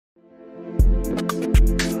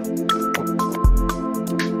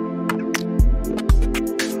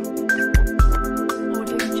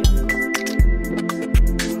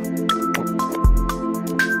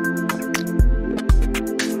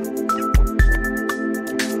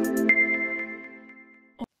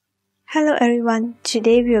Hello everyone,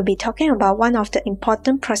 today we will be talking about one of the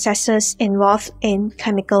important processes involved in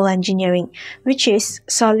chemical engineering, which is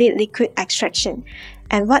solid-liquid extraction,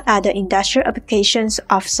 and what are the industrial applications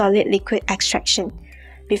of solid-liquid extraction.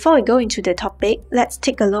 Before we go into the topic, let's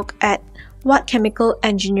take a look at what chemical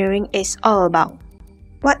engineering is all about.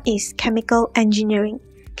 What is chemical engineering?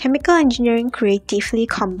 Chemical engineering creatively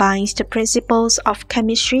combines the principles of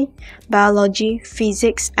chemistry, biology,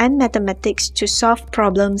 physics, and mathematics to solve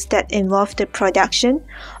problems that involve the production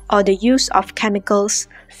or the use of chemicals,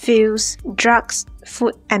 fuels, drugs,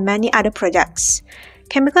 food, and many other products.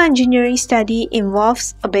 Chemical engineering study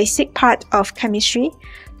involves a basic part of chemistry,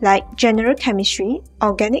 like general chemistry,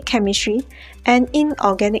 organic chemistry, and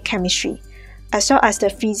inorganic chemistry, as well as the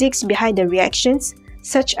physics behind the reactions,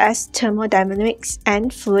 such as thermodynamics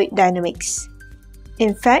and fluid dynamics.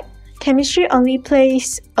 In fact, chemistry only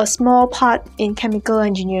plays a small part in chemical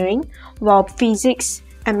engineering, while physics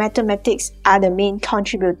and mathematics are the main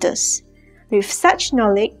contributors. With such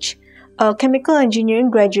knowledge, a chemical engineering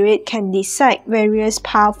graduate can decide various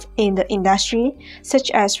paths in the industry, such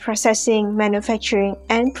as processing, manufacturing,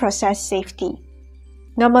 and process safety.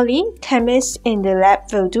 Normally, chemists in the lab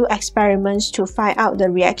will do experiments to find out the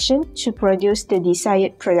reaction to produce the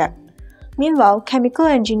desired product. Meanwhile, chemical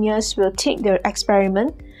engineers will take the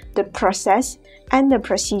experiment, the process, and the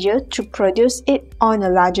procedure to produce it on a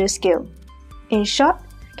larger scale. In short,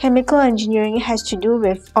 chemical engineering has to do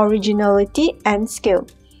with originality and scale.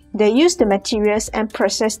 They use the materials and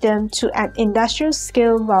process them to an industrial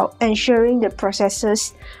scale while ensuring the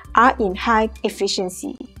processes are in high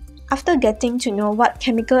efficiency. After getting to know what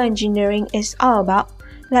chemical engineering is all about,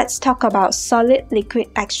 let's talk about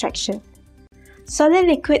solid-liquid extraction.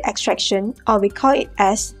 Solid-liquid extraction, or we call it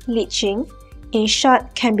as leaching, in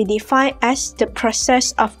short can be defined as the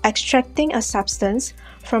process of extracting a substance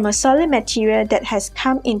from a solid material that has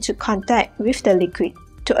come into contact with the liquid.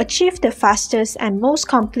 To achieve the fastest and most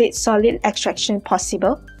complete solid extraction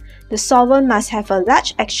possible, the solvent must have a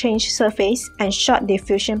large exchange surface and short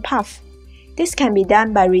diffusion path. This can be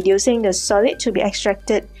done by reducing the solid to be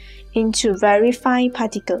extracted into very fine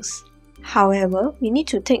particles. However, we need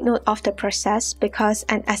to take note of the process because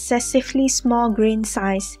an excessively small grain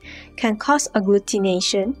size can cause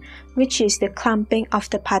agglutination, which is the clumping of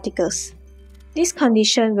the particles. This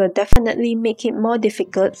condition will definitely make it more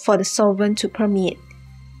difficult for the solvent to permeate.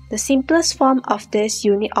 The simplest form of this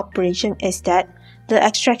unit operation is that the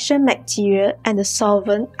extraction material and the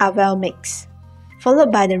solvent are well mixed,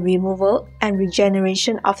 followed by the removal and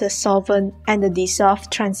regeneration of the solvent and the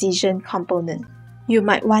dissolved transition component. You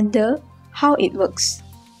might wonder how it works.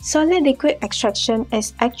 Solid-liquid extraction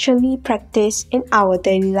is actually practiced in our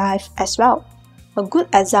daily life as well. A good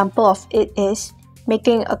example of it is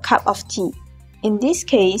making a cup of tea. In this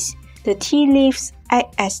case, the tea leaves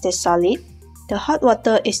act as the solid, the hot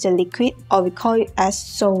water is the liquid, or we call it as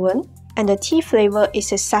solvent, and the tea flavor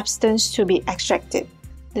is the substance to be extracted.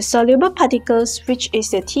 The soluble particles, which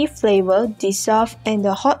is the tea flavor, dissolve in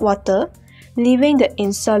the hot water, leaving the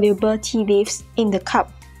insoluble tea leaves in the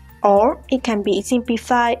cup. Or it can be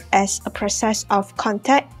simplified as a process of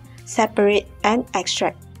contact, separate, and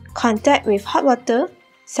extract. Contact with hot water,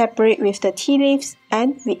 separate with the tea leaves,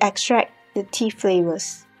 and we extract the tea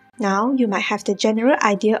flavors. Now you might have the general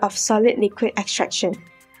idea of solid-liquid extraction.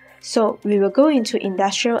 So we will go into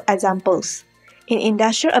industrial examples. In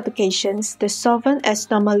industrial applications, the solvent is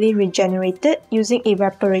normally regenerated using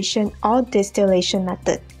evaporation or distillation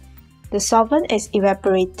method. The solvent is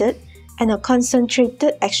evaporated and a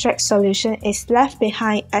concentrated extract solution is left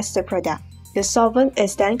behind as the product. The solvent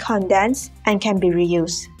is then condensed and can be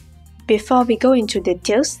reused. Before we go into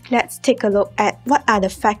details, let's take a look at what are the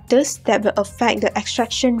factors that will affect the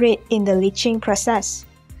extraction rate in the leaching process.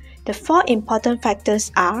 The four important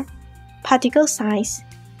factors are particle size,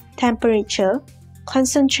 temperature,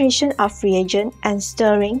 concentration of reagent, and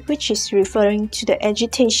stirring, which is referring to the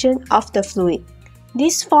agitation of the fluid.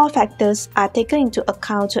 These four factors are taken into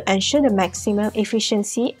account to ensure the maximum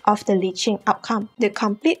efficiency of the leaching outcome. The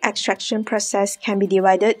complete extraction process can be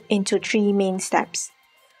divided into three main steps.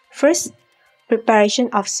 First, preparation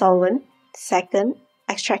of solvent. Second,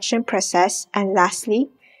 extraction process. And lastly,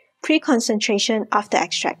 pre-concentration of the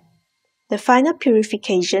extract. The final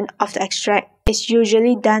purification of the extract is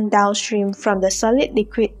usually done downstream from the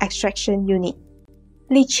solid-liquid extraction unit.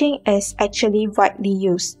 Leaching is actually widely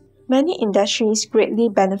used. Many industries greatly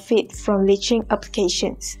benefit from leaching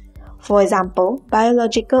applications. For example,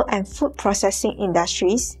 biological and food processing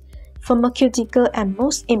industries, pharmaceutical, and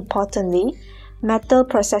most importantly, metal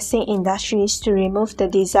processing industries to remove the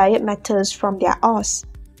desired metals from their ores.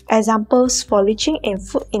 Examples for leaching in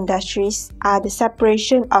food industries are the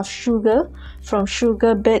separation of sugar from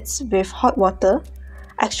sugar beets with hot water,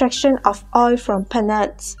 extraction of oil from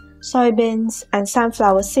peanuts, soybeans, and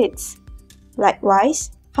sunflower seeds.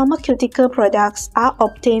 Likewise, pharmaceutical products are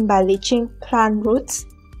obtained by leaching plant roots,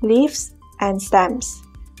 leaves, and stems.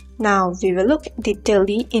 Now, we will look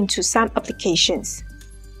detailedly into some applications.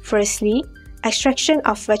 Firstly, extraction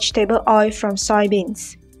of vegetable oil from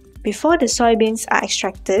soybeans. Before the soybeans are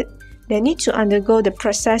extracted, they need to undergo the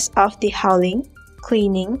process of dehulling,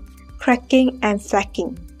 cleaning, cracking, and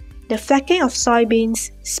flacking. The flacking of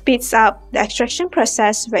soybeans speeds up the extraction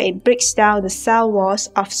process where it breaks down the cell walls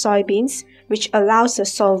of soybeans, which allows the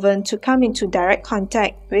solvent to come into direct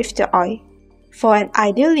contact with the oil. For an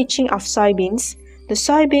ideal leaching of soybeans, the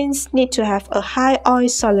soybeans need to have a high oil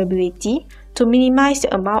solubility to minimize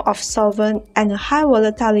the amount of solvent and a high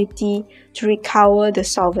volatility to recover the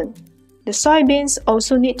solvent. The soybeans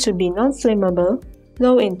also need to be non-flammable,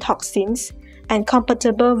 low in toxins, and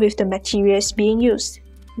compatible with the materials being used.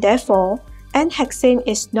 Therefore, N-hexane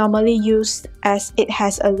is normally used as it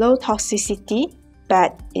has a low toxicity,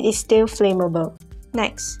 but it is still flammable.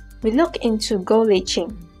 Next, we look into gold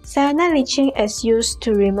leaching. Cyanide leaching is used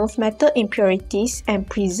to remove metal impurities and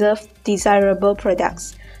preserve desirable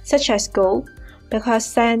products, such as gold, because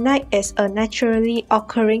cyanide is a naturally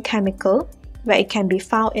occurring chemical where it can be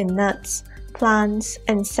found in nuts, plants,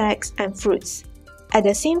 insects, and fruits. At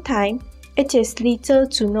the same time, it is little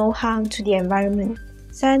to no harm to the environment.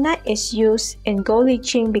 Cyanide is used in gold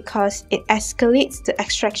leaching because it escalates the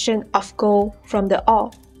extraction of gold from the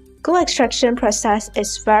ore. Gold extraction process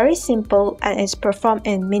is very simple and is performed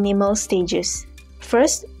in minimal stages.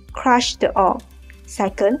 First, crush the ore.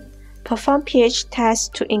 Second, perform pH tests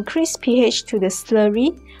to increase pH to the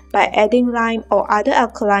slurry by adding lime or other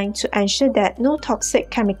alkaline to ensure that no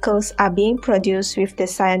toxic chemicals are being produced with the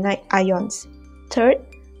cyanide ions. Third,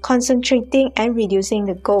 concentrating and reducing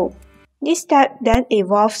the gold. This step then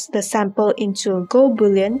evolves the sample into a gold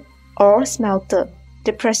bullion or smelter.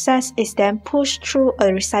 The process is then pushed through a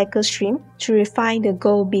recycle stream to refine the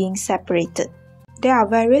gold being separated. There are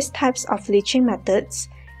various types of leaching methods.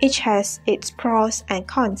 Each has its pros and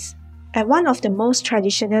cons. And one of the most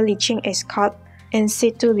traditional leaching is called in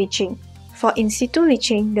situ leaching. For in situ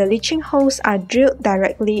leaching, the leaching holes are drilled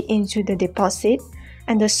directly into the deposit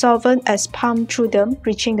and the solvent is pumped through them,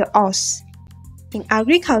 reaching the ores. In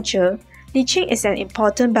agriculture, leaching is an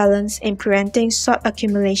important balance in preventing salt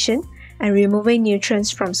accumulation and removing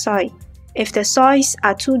nutrients from soil. If the soils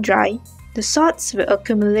are too dry, the salts will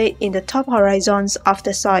accumulate in the top horizons of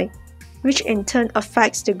the soil, which in turn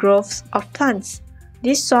affects the growth of plants.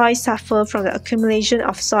 These soils suffer from the accumulation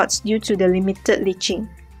of salts due to the limited leaching.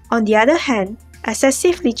 On the other hand,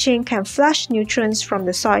 excessive leaching can flush nutrients from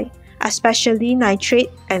the soil, especially nitrate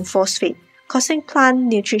and phosphate, causing plant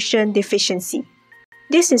nutrition deficiency.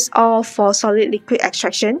 This is all for solid liquid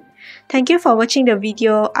extraction. Thank you for watching the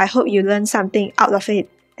video. I hope you learned something out of it.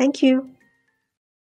 Thank you.